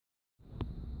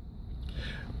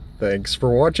Thanks for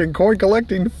watching Coin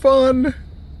Collecting Fun,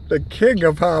 the king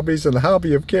of hobbies and the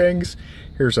hobby of kings.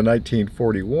 Here's a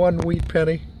 1941 wheat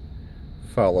penny,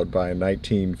 followed by a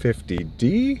 1950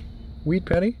 D wheat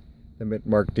penny, the mint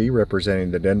mark D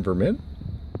representing the Denver Mint,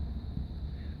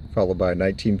 followed by a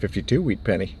 1952 wheat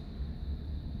penny,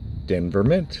 Denver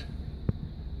Mint.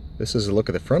 This is a look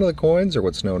at the front of the coins, or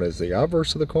what's known as the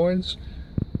obverse of the coins.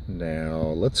 Now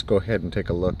let's go ahead and take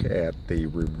a look at the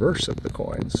reverse of the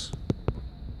coins.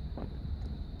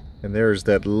 And there's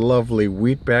that lovely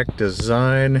wheatback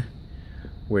design,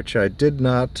 which I did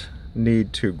not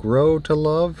need to grow to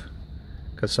love,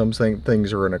 because some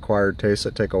things are an acquired taste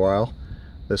that take a while.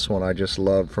 This one I just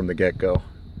loved from the get-go.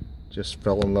 Just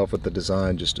fell in love with the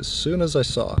design just as soon as I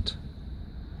saw it.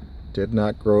 Did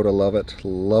not grow to love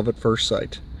at first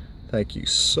sight. Thank you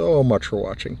so much for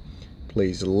watching.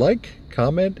 Please like,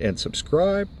 comment, and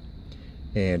subscribe,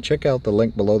 and check out the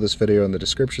link below this video in the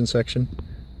description section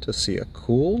to see a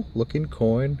cool looking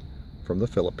coin from the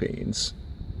Philippines.